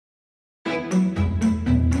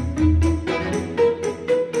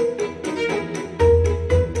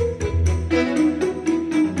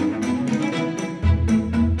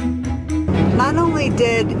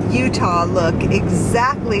Utah look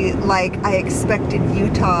exactly like I expected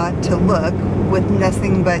Utah to look, with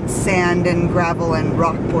nothing but sand and gravel and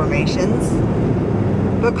rock formations.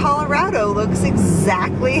 But Colorado looks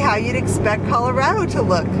exactly how you'd expect Colorado to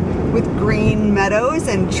look, with green meadows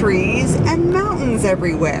and trees and mountains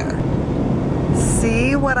everywhere.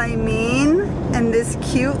 See what I mean? And this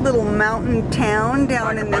cute little mountain town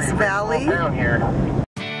down in this valley. Down here.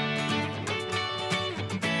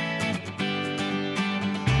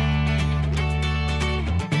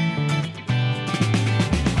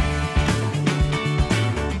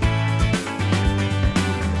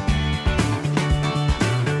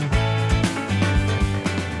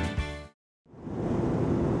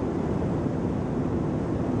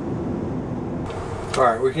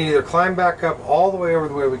 Alright, we can either climb back up all the way over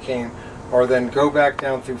the way we came, or then go back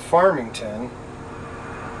down through Farmington,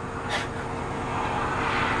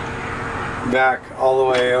 back all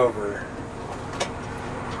the way over.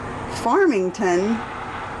 Farmington?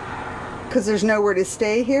 Because there's nowhere to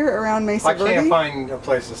stay here around Mesa Verde? I can't find a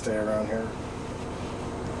place to stay around here.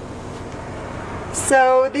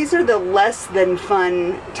 So these are the less than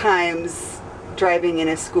fun times driving in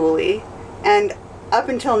a schoolie, and up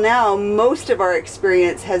until now most of our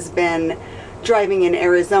experience has been driving in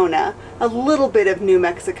Arizona, a little bit of New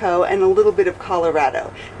Mexico, and a little bit of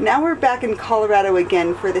Colorado. Now we're back in Colorado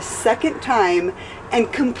again for the second time and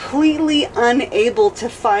completely unable to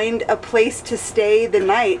find a place to stay the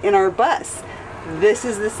night in our bus. This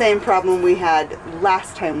is the same problem we had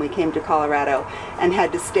last time we came to Colorado and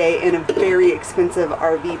had to stay in a very expensive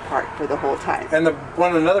RV park for the whole time. And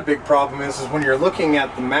another big problem is when you're looking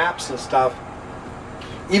at the maps and stuff,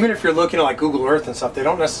 even if you're looking at like Google Earth and stuff, they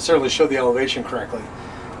don't necessarily show the elevation correctly.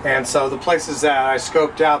 And so the places that I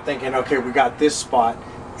scoped out thinking, okay, we got this spot,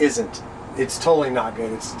 isn't. It's totally not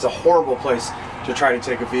good. It's a horrible place to try to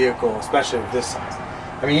take a vehicle, especially of this size.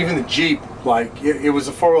 I mean, even the Jeep, like, it was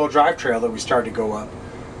a four-wheel drive trail that we started to go up.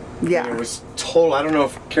 Yeah. And it was total, I don't know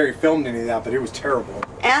if Carrie filmed any of that, but it was terrible.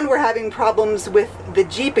 And we're having problems with the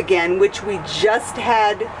Jeep again, which we just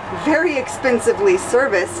had very expensively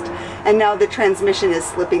serviced, and now the transmission is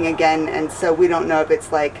slipping again, and so we don't know if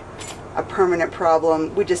it's like a permanent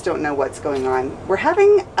problem. We just don't know what's going on. We're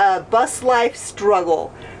having a bus life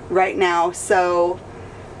struggle right now, so...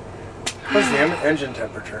 What's the engine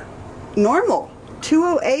temperature? Normal.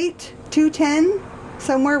 208, 210,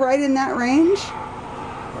 somewhere right in that range.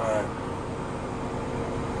 Alright.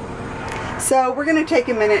 So we're going to take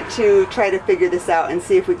a minute to try to figure this out and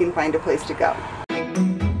see if we can find a place to go.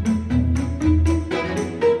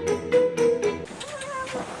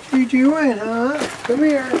 What are you doing, huh? Come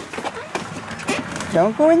here.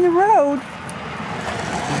 Don't go in the road.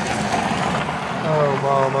 Oh,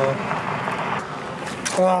 Mama.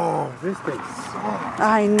 Oh, this thing sucks.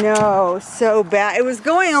 I know, so bad. It was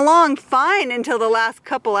going along fine until the last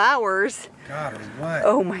couple hours. God, what?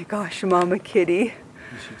 Oh my gosh, Mama Kitty.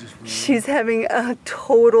 She's having a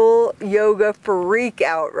total yoga freak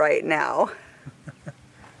out right now.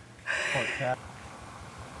 Poor cat.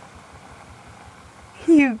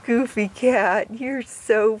 You goofy cat, you're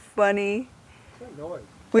so funny. What's that noise?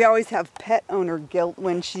 We always have pet owner guilt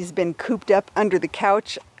when she's been cooped up under the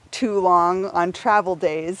couch too long on travel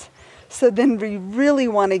days. So then we really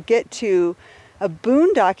want to get to a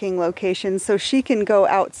boondocking location so she can go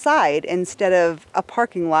outside instead of a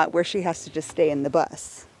parking lot where she has to just stay in the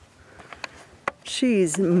bus.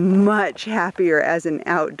 She's much happier as an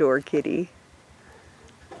outdoor kitty.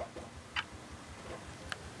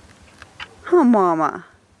 Huh, Mama?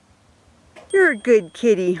 You're a good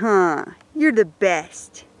kitty, huh? You're the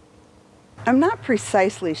best. I'm not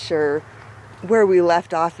precisely sure where we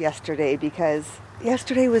left off yesterday because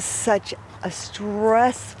yesterday was such a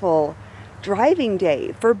stressful driving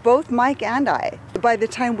day for both Mike and I. By the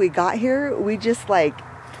time we got here, we just like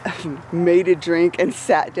made a drink and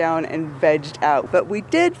sat down and vegged out. But we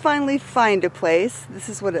did finally find a place. This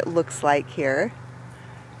is what it looks like here.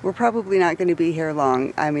 We're probably not going to be here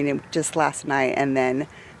long. I mean, just last night, and then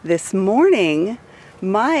this morning,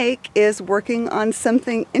 Mike is working on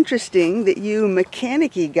something interesting that you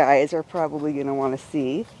mechanic-y guys are probably going to want to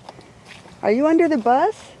see. Are you under the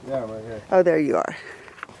bus? Yeah, right here. Oh, there you are.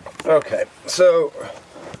 Okay, so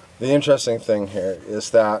the interesting thing here is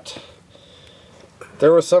that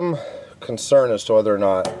there was some concern as to whether or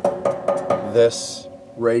not this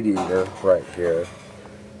radiator right here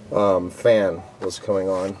fan was coming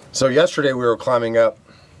on. So yesterday we were climbing up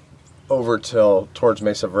over towards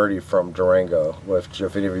Mesa Verde from Durango, which,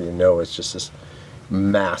 if any of you know, is just this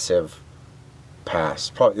massive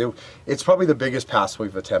pass. It's probably the biggest pass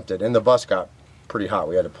we've attempted, and the bus got pretty hot.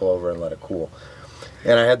 We had to pull over and let it cool.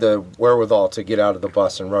 And I had the wherewithal to get out of the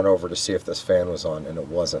bus and run over to see if this fan was on, and it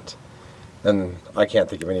wasn't. And I can't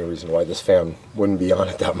think of any reason why this fan wouldn't be on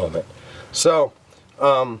at that moment. So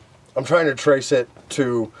I'm trying to trace it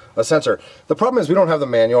to a sensor. The problem is we don't have the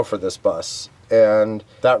manual for this bus, and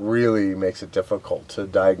that really makes it difficult to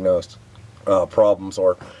diagnose problems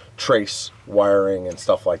or trace wiring and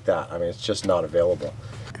stuff like that. I mean, it's just not available.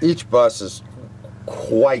 Each bus is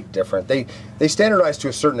quite different. They standardize to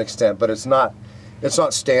a certain extent, but it's not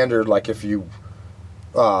standard. Like if you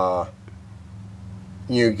get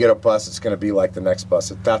a bus, it's going to be like the next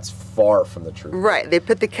bus. That's far from the truth. Right. They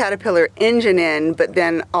put the Caterpillar engine in, but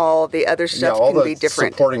then all the other stuff can be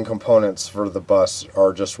different. All the supporting components for the bus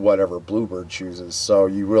are just whatever Bluebird chooses. So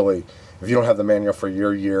you really, if you don't have the manual for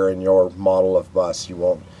your year and your model of bus, it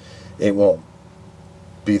won't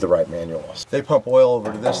be the right manual. They pump oil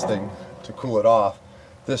over to this thing to cool it off.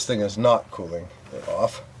 This thing is not cooling it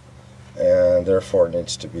off, and therefore it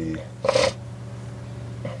needs to be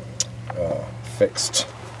fixed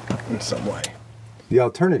in some way. The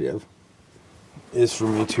alternative is for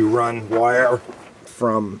me to run wire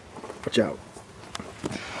from, watch out.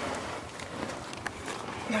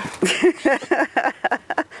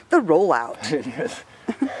 The rollout.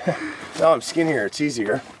 No, I'm skinnier, it's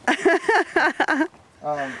easier.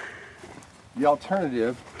 The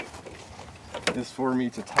alternative is for me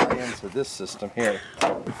to tie into this system here.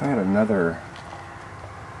 If I had another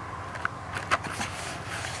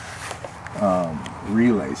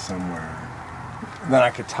relay somewhere, then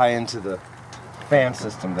I could tie into the fan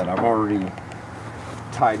system that I've already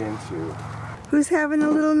tied into. Who's having a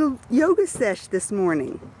little yoga sesh this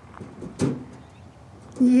morning?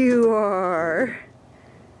 You are.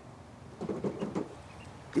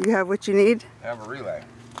 Do you have what you need? I have a relay.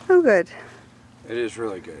 Oh, good. It is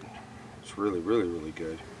really good. It's really, really, really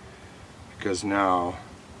good. Because now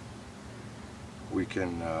we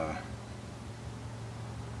can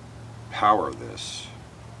power this.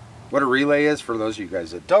 What a relay is, for those of you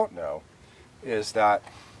guys that don't know, is that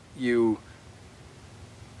you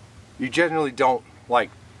generally don't like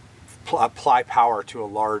apply power to a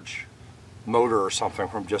large motor or something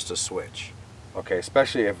from just a switch. Okay,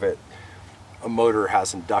 especially if a motor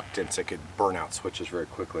has inductance, it could burn out switches very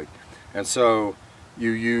quickly. And so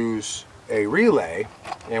you use a relay,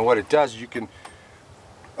 and what it does is you can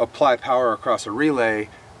apply power across a relay,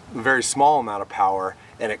 a very small amount of power,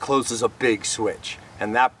 and it closes a big switch.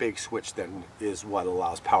 And that big switch then is what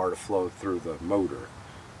allows power to flow through the motor.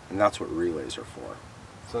 And that's what relays are for.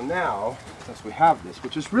 So now, since we have this,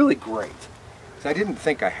 which is really great, because I didn't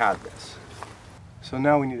think I had this. So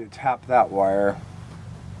now we need to tap that wire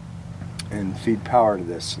and feed power to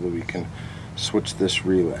this so that we can switch this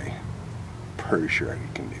relay. Pretty sure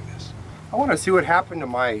I can do this. I want to see what happened to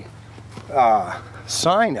my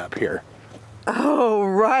sign up here. Oh,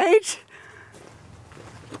 right?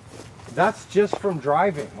 That's just from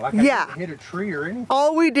driving. Like I didn't hit a tree or anything.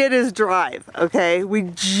 All we did is drive, okay?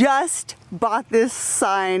 We just bought this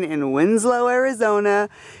sign in Winslow, Arizona,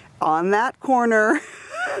 on that corner,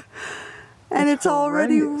 and it's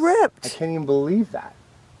already ripped. I can't even believe that.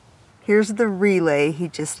 Here's the relay he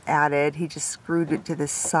just added. He just screwed it to the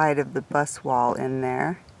side of the bus wall in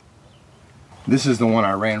there. This is the one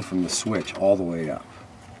I ran from the switch all the way up.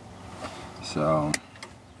 So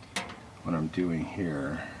what I'm doing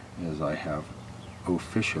here is I have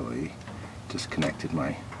officially disconnected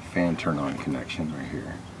my fan turn on connection right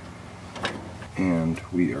here. And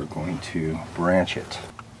we are going to branch it.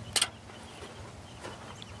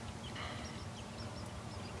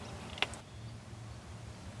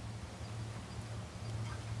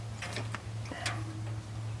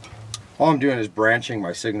 All I'm doing is branching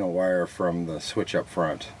my signal wire from the switch up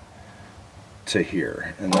front to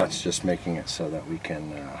here, and that's just making it so that we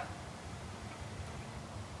can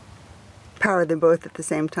power them both at the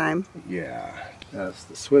same time. Yeah, that's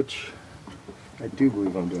the switch. I do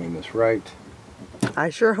believe I'm doing this right.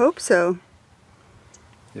 I sure hope so.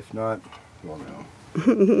 If not, we'll know.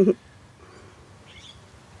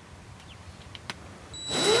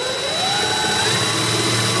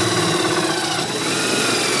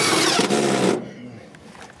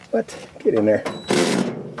 What? Get in there.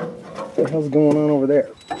 What the hell's going on over there?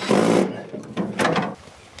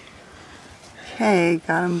 Okay,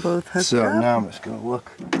 got them both hooked up. So now I'm just going to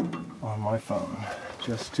look on my phone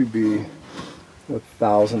just to be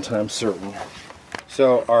 1,000 times certain.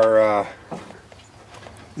 So our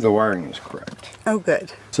the wiring is correct. Oh,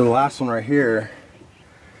 good. So the last one right here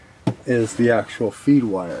is the actual feed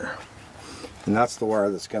wire, and that's the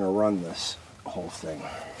wire that's going to run this whole thing.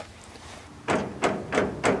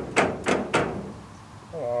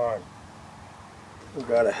 We've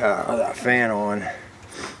got to have that fan on.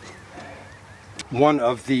 One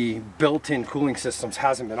of the built-in cooling systems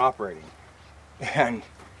hasn't been operating, and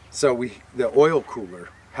so the oil cooler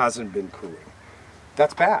hasn't been cooling.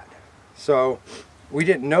 That's bad. So we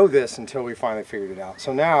didn't know this until we finally figured it out.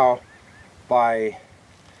 So now, by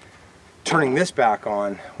turning this back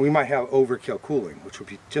on, we might have overkill cooling, which would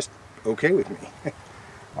be just okay with me.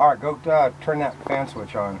 All right, go turn that fan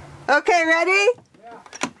switch on. Okay, ready? Yeah.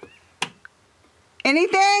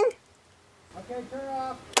 Anything? Okay, turn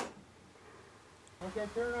off. Okay,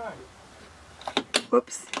 turn on.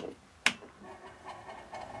 Whoops.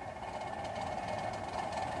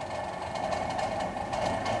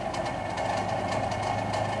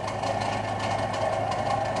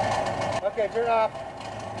 Okay, turn off.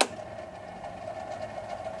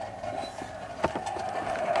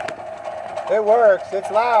 It works,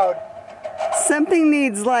 it's loud. Something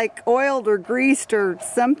needs like oiled or greased or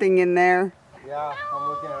something in there. Yeah, I'm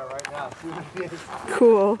looking at it right now. See what it is.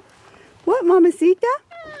 Cool. What, Mamacita?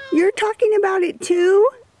 You're talking about it too?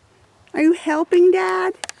 Are you helping,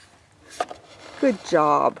 Dad? Good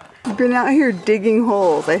job. I've been out here digging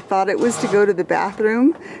holes. I thought it was to go to the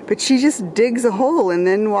bathroom, but she just digs a hole and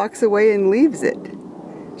then walks away and leaves it.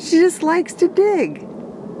 She just likes to dig.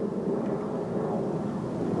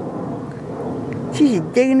 She's the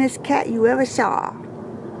diggingest cat you ever saw.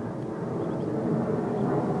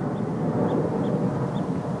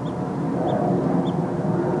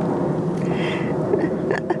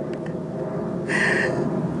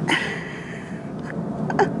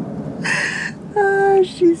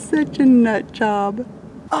 She's such a nut job.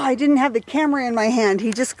 Oh, I didn't have the camera in my hand.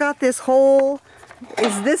 He just got this whole...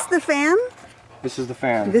 Is this the fan? This is the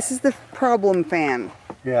fan. This is the problem fan.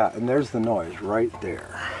 Yeah, and there's the noise right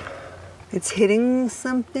there. It's hitting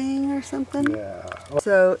something or something? Yeah.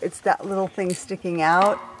 So it's that little thing sticking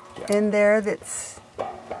out in there that's...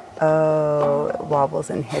 Oh, it wobbles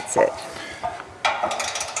and hits it.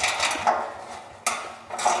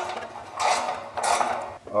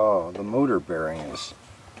 Oh, the motor bearing is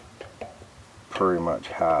pretty much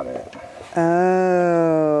had it.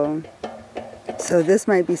 Oh. So this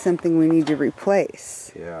might be something we need to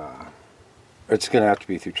replace. Yeah. It's going to have to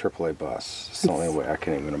be through AAA bus. It's the only way I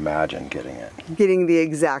can even imagine getting it. Getting the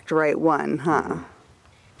exact right one, huh? Mm-hmm.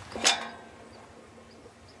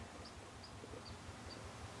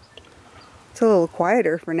 It's a little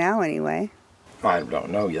quieter for now anyway. I don't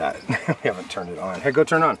know yet. We haven't turned it on. Hey, go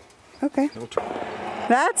turn on. Okay.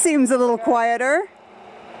 That seems a little quieter.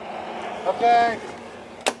 Okay.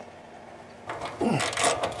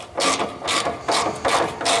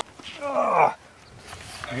 Oh,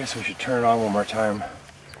 I guess we should turn it on one more time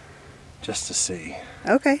just to see.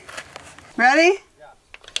 Okay. Ready? Yeah.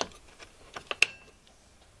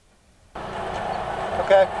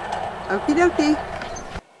 Okay. Okie dokie.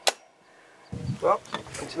 Well,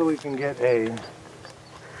 until we can get a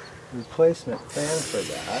replacement fan for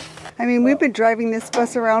that. I mean, we've been driving this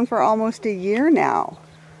bus around for almost a year now.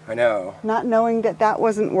 I know. Not knowing that that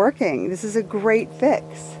wasn't working. This is a great fix.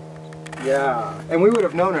 Yeah, and we would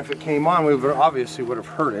have known if it came on, we would obviously would have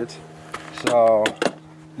heard it. So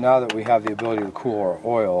now that we have the ability to cool our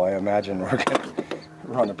oil, I imagine we're going to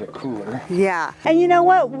run a bit cooler. Yeah. And you know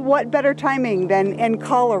what? What better timing than in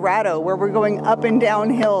Colorado, where we're going up and down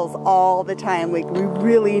hills all the time. Like, we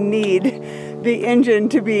really need the engine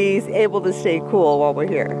to be able to stay cool while we're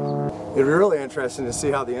here. It'd be really interesting to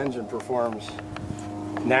see how the engine performs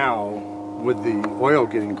now with the oil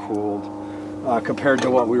getting cooled compared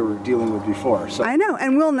to what we were dealing with before. So I know,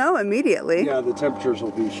 and we'll know immediately. yeah, the temperatures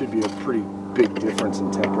should be a pretty big difference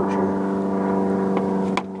in temperature.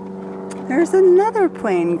 There's another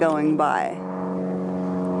plane going by.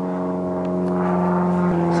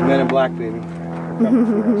 It's Men in Black, baby.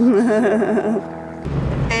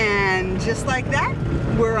 And just like that,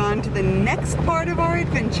 we're on to the next part of our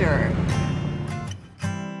adventure.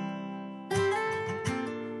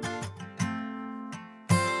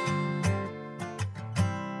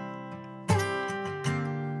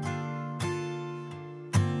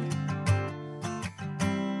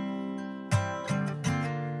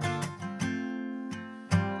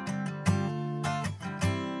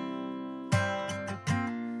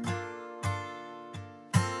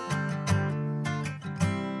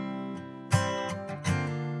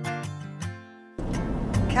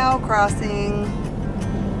 Cow crossing.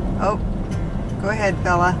 Oh, go ahead,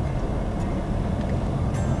 fella.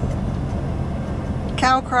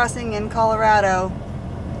 Cow crossing in Colorado.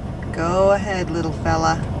 Go ahead, little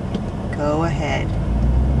fella. Go ahead.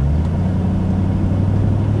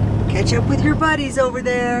 Catch up with your buddies over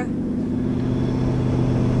there.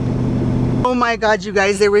 Oh my God, you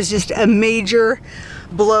guys, there was just a major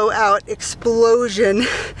blowout explosion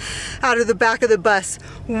out of the back of the bus.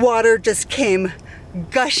 Water just came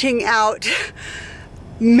gushing out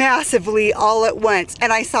massively all at once,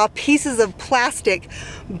 and I saw pieces of plastic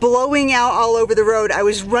blowing out all over the road. I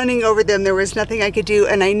was running over them. There was nothing I could do,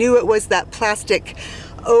 and I knew it was that plastic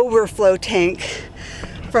overflow tank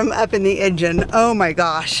from up in the engine. Oh my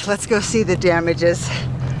gosh, let's go see the damages.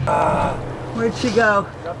 Where'd she go?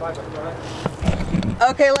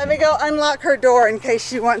 Okay, let me go unlock her door in case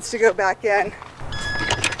she wants to go back in.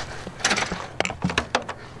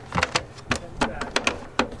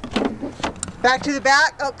 Back to the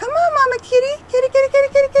back. Oh, come on, Mama Kitty. Kitty, kitty, kitty,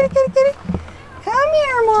 kitty, kitty, kitty, kitty. Come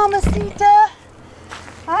here, Mamacita.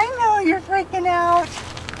 I know you're freaking out.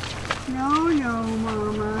 No, no,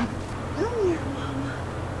 Mama. Come here, Mama.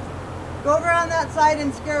 Go over on that side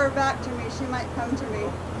and scare her back to me. She might come to me.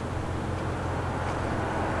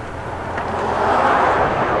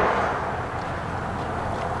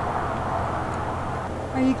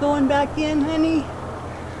 Are you going back in, honey?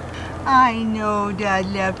 I know Dad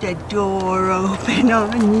left the door open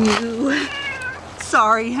on you.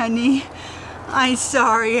 Sorry, honey. I'm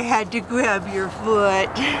sorry I had to grab your foot.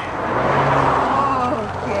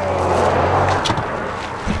 Okay.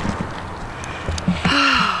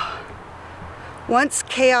 Once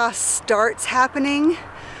chaos starts happening,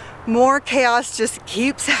 more chaos just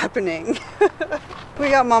keeps happening. We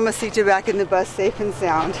got Mamacita back in the bus safe and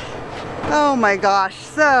sound. Oh my gosh,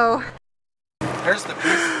 so There's the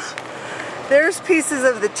pieces. there's pieces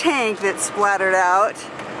of the tank that splattered out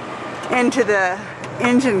into the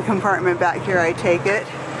engine compartment back here, I take it.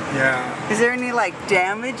 Yeah. Is there any like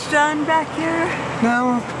damage done back here?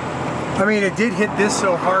 No. I mean, it did hit this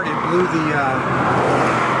so hard it blew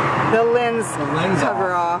The lens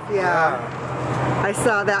cover off. off, yeah. I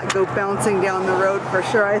saw that go bouncing down the road for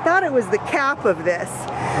sure. I thought it was the cap of this,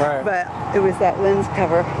 Right. but it was that lens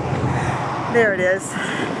cover. There it is.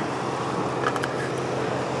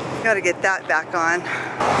 Got to get that back on.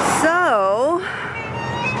 So,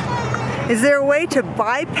 is there a way to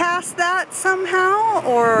bypass that somehow,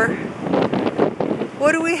 or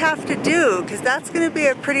what do we have to do? Because that's going to be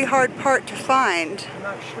a pretty hard part to find. I'm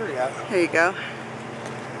not sure yet. There you go.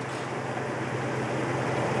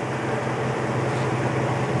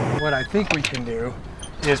 What I think we can do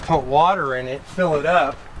is put water in it, fill it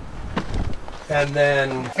up, and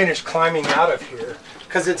then finish climbing out of here.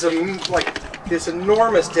 Because it's like this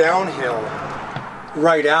enormous downhill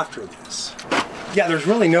right after this. Yeah, there's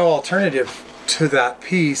really no alternative to that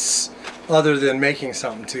piece other than making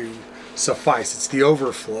something to suffice. It's the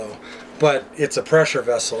overflow, but it's a pressure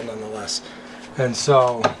vessel nonetheless. And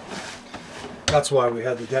so that's why we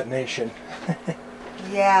had the detonation.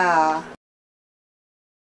 Yeah.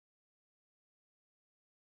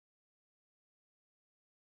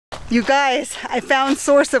 You guys, I found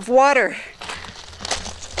source of water.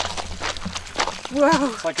 Whoa.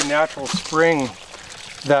 It's like a natural spring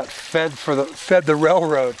that fed the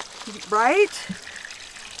railroad. Right?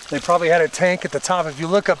 They probably had a tank at the top. If you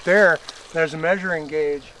look up there, there's a measuring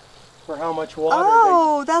gauge for how much water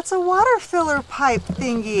Oh, that's a water filler pipe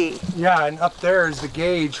thingy. Yeah, and up there is the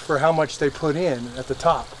gauge for how much they put in at the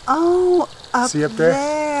top. Oh, up See up there?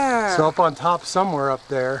 there. So up on top somewhere up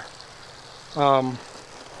there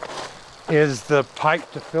is the pipe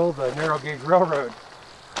to fill the narrow gauge railroad.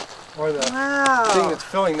 Or the thing that's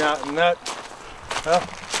filling that, and that, well,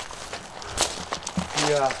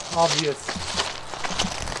 the obvious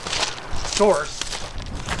source.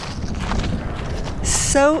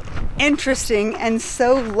 So interesting and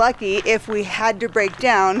so lucky. If we had to break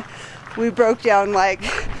down, we broke down like,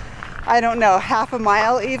 I don't know, half a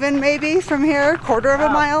mile even maybe from here, quarter of a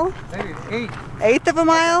mile? Maybe an Eighth of a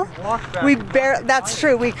mile? We That's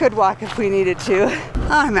true, we could walk if we needed to. Oh,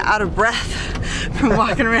 I'm out of breath from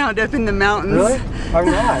walking around up in the mountains. Really? I'm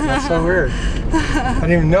not, that's so weird. I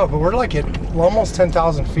didn't even know, but we're like at almost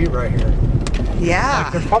 10,000 feet right here. Yeah.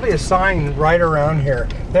 Like, there's probably a sign right around here.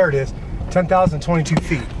 There it is, 10,022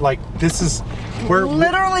 feet. Like this is where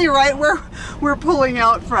literally right where we're pulling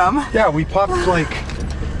out from. Yeah, we popped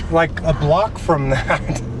like a block from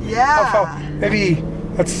that. Yeah. Maybe,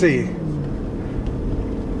 let's see.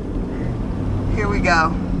 Here we go.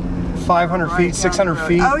 500 Right feet, 600 down the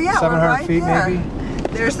feet, road. Oh, yeah, 700 we're right feet there. maybe.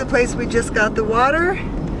 There's the place we just got the water.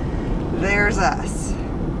 There's us.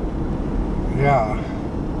 Yeah.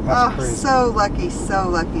 That's crazy. So lucky, so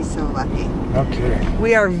lucky, so lucky. Okay.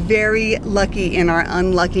 We are very lucky in our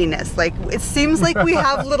unluckiness. Like, it seems like we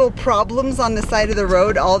have little problems on the side of the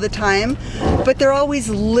road all the time, but they're always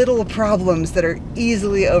little problems that are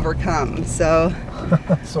easily overcome. So,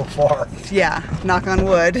 So far. yeah, knock on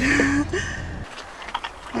wood.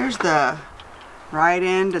 There's the right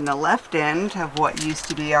end and the left end of what used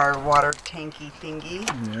to be our water tanky thingy.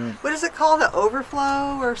 Yeah. What is it called? The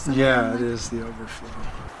overflow or something? Yeah, it is the overflow.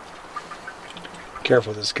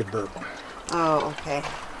 Careful, this could burp. Oh, okay.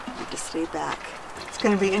 Need to stay back. It's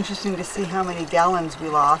going to be interesting to see how many gallons we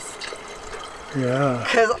lost. Yeah.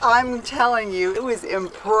 Because I'm telling you, it was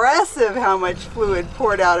impressive how much fluid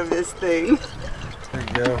poured out of this thing. There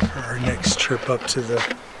you go for our next trip up to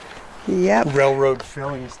the Yep. railroad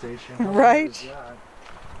filling station. Right.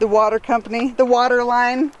 The water company, the water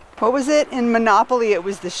line. What was it? In Monopoly, it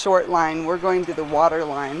was the short line. We're going to the water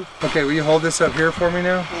line. Okay, will you hold this up here for me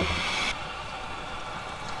now?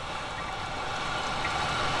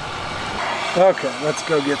 Okay, let's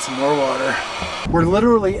go get some more water. We're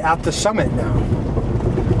literally at the summit now.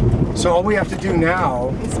 So all we have to do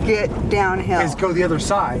now Let's get downhill. is go the other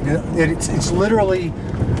side. It's literally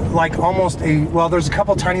like almost a, well, there's a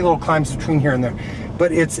couple tiny little climbs between here and there,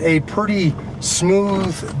 but it's a pretty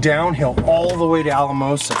smooth downhill all the way to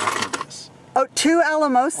Alamosa after this. Oh, to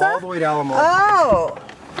Alamosa? All the way to Alamosa. Oh,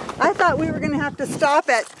 I thought we were going to have to stop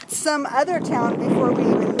at some other town before we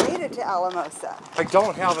even made it to Alamosa. I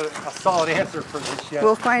don't have a solid answer for this yet.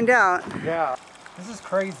 We'll find out. Yeah, this is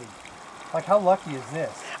crazy. Like, how lucky is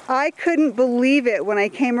this? I couldn't believe it when I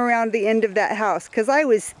came around the end of that house, because I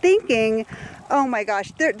was thinking, oh my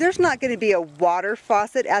gosh, there's not going to be a water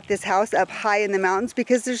faucet at this house up high in the mountains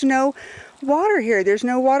because there's no water here. There's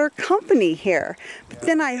no water company here. But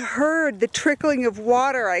then I heard the trickling of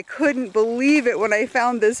water. I couldn't believe it when I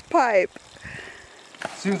found this pipe.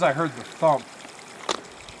 As soon as I heard the thump,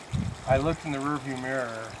 I looked in the rearview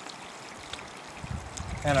mirror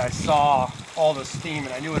and I saw all the steam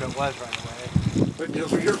and I knew what it was right away. But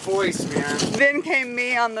your voice, man. Then came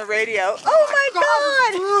me on the radio. Oh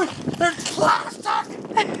my God! There's plastic!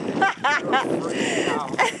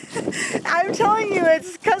 I'm telling you,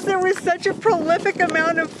 it's because there was such a prolific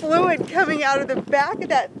amount of fluid coming out of the back of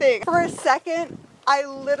that thing. For a second, I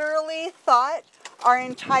literally thought our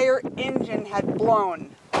entire engine had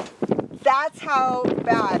blown. That's how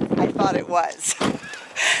bad I thought it was.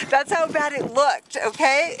 That's how bad it looked,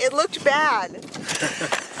 okay? It looked bad.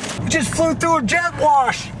 We just flew through a jet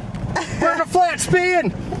wash. We're in a flat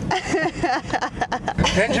spin.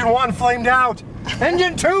 Engine 1 flamed out.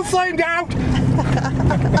 Engine 2 flamed out.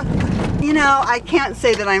 You know, I can't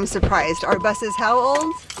say that I'm surprised. Our bus is how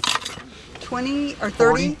old? 20 or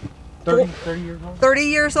 30? 30 years old. 30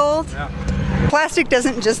 years old? Yeah. Plastic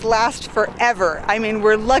doesn't just last forever. I mean,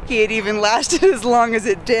 we're lucky it even lasted as long as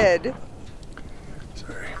it did.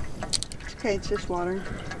 Sorry. Okay, it's just water.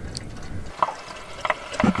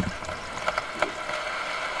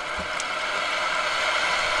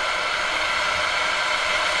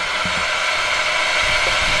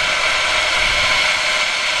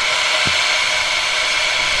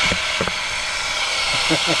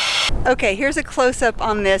 Okay, here's a close-up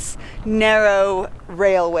on this narrow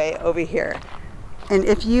railway over here. And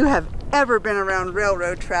if you have ever been around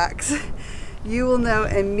railroad tracks, you will know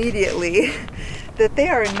immediately that they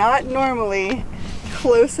are not normally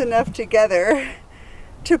close enough together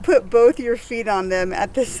to put both your feet on them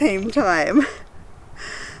at the same time.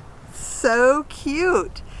 So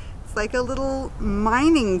cute. It's like a little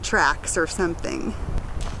mining tracks or something.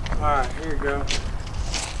 All right, here you go.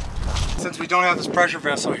 Since we don't have this pressure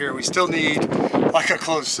vessel here, we still need like a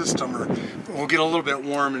closed system, or we'll get a little bit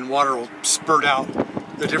warm and water will spurt out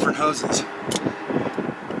the different hoses.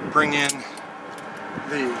 Bring in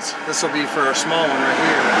these. This will be for a small one right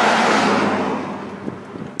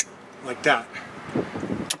here. Like that.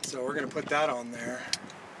 So we're gonna put that on there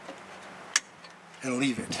and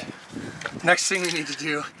leave it. Next thing we need to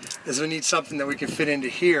do is we need something that we can fit into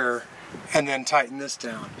here and then tighten this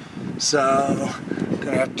down. So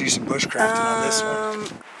gonna have to do some bushcrafting on this one.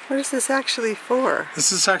 What is this actually for?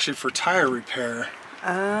 This is actually for tire repair.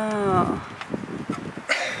 Oh.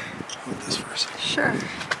 Hold this for a second. Sure.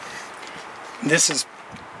 This is,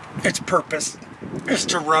 its purpose is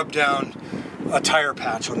to rub down a tire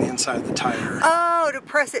patch on the inside of the tire. Oh, to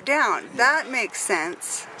press it down. That makes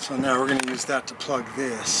sense. So now we're gonna use that to plug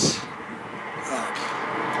this up.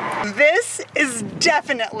 This is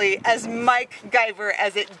definitely as Mikegyver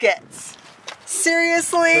as it gets.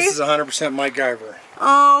 Seriously? This is 100% MacGyver.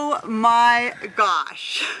 Oh my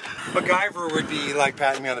gosh. MacGyver would be like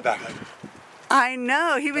patting me on the back, like, I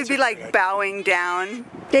know, he would be like bowing down.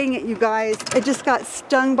 Dang it, you guys, I just got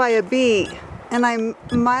stung by a bee, and I'm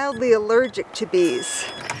mildly allergic to bees.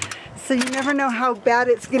 So you never know how bad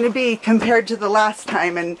it's going to be compared to the last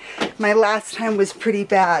time, and my last time was pretty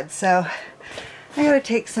bad. So I gotta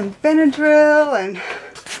take some Benadryl and...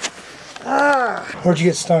 Where'd you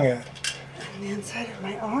get stung at? On the inside of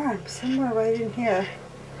my arm, somewhere right in here.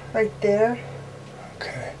 Right there.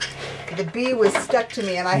 Okay. The bee was stuck to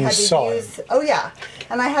me and I had to use... Oh yeah,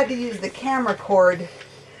 and I had to use the camera cord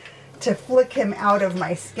to flick him out of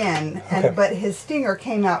my skin. And but his stinger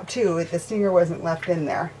came out too. The stinger wasn't left in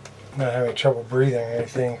there. Not having trouble breathing or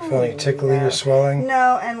anything? Feeling tickly or swelling?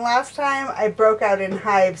 No, and last time I broke out in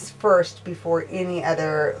hives first before any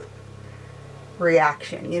other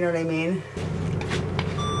reaction. You know what I mean?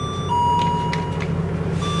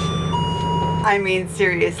 I mean,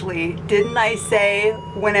 seriously, didn't I say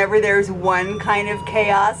whenever there's one kind of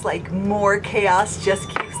chaos, like more chaos just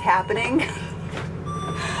keeps happening?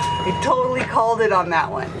 I totally called it on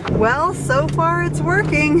that one. Well, so far it's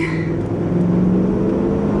working.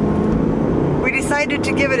 We decided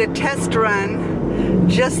to give it a test run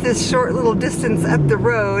just this short little distance up the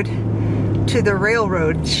road to the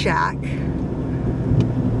railroad shack.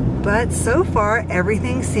 But so far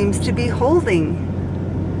everything seems to be holding.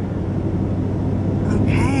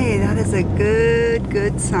 Okay, that is a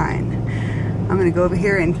good sign. I'm gonna go over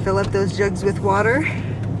here and fill up those jugs with water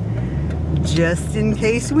just in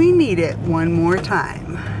case we need it one more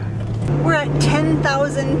time. We're at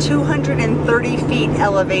 10,230 feet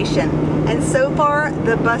elevation, and so far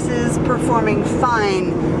the bus is performing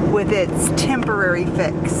fine with its temporary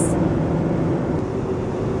fix.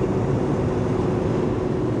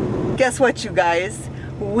 Guess what, you guys?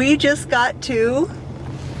 We just got to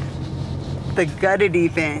the gutted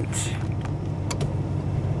event.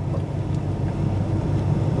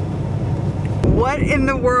 What in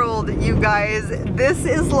the world, you guys? This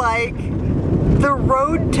is like the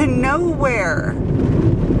road to nowhere.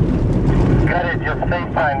 Gutted just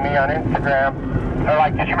FaceTimed me on Instagram. They're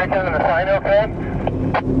like, did you make it on the sign okay?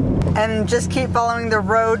 And just keep following the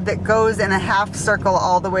road that goes in a half circle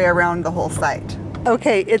all the way around the whole site.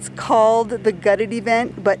 Okay, it's called the gutted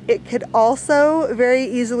event, but it could also very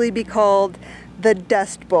easily be called the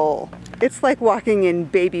Dust Bowl. It's like walking in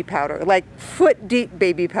baby powder, like foot deep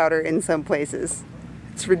baby powder in some places.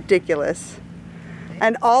 It's ridiculous.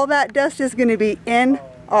 And all that dust is going to be in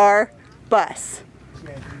our bus.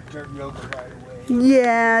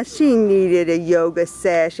 Yeah, she needed a yoga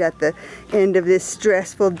sesh at the end of this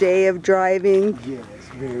stressful day of driving. Yes,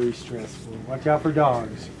 very stressful. Watch out for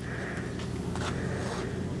dogs.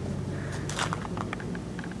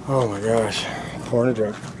 Oh my gosh, corner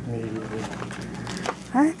drop immediately.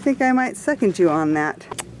 I think I might second you on that.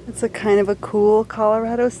 It's a kind of a cool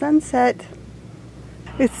Colorado sunset.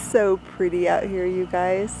 It's so pretty out here, you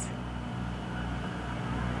guys.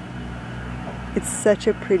 It's such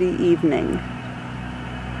a pretty evening.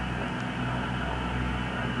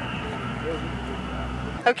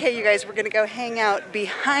 Okay, you guys, we're gonna go hang out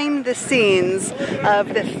behind the scenes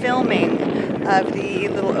of the filming of the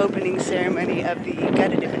little opening ceremony of the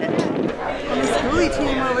gutted event. And the schoolie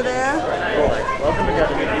team over there. Welcome to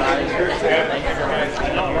Gutted.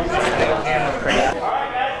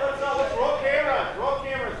 Alright guys, let's roll cameras. Roll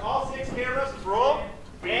cameras. All 6 cameras. Let's roll.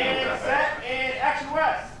 And set and action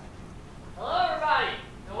West. Hello everybody.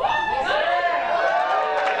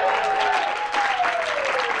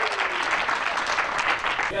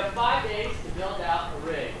 We have 5 days to build out a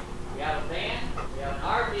rig. We have a van, we have an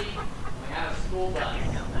RV, and we have a school bus.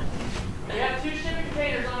 We have 2 shipping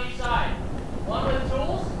containers on each side. One with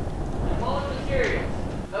tools and one with materials.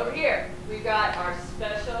 Over here, we've got our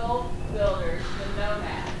special builders, the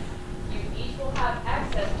Nomads. You each will have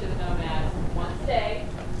access to the Nomads once a day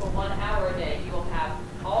for 1 hour a day. You will have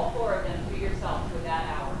all 4 of them to yourself for that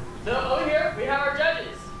hour. So over here, we have our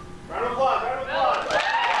judges. Round of applause. Round of applause.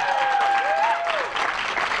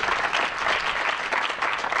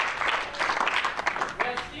 We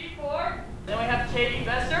have Steve Ford. Then we have Katie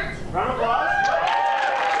Bessert. Round of applause.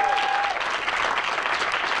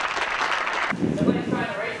 Somebody's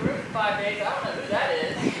trying to raise the roof for 5 days. I don't know who that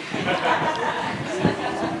is.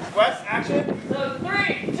 West, action. So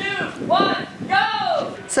 3, 2, 1,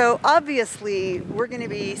 go! So obviously we're going to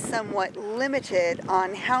be somewhat limited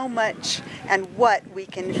on how much and what we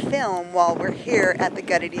can film while we're here at the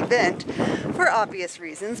gutted event, for obvious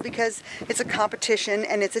reasons, because it's a competition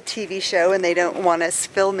and it's a TV show and they don't want us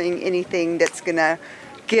filming anything that's going to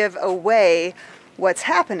give away what's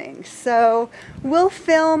happening. So we'll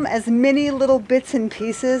film as many little bits and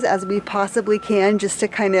pieces as we possibly can just to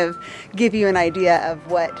kind of give you an idea of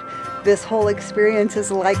what this whole experience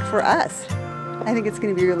is like for us. I think it's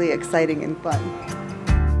going to be really exciting and fun.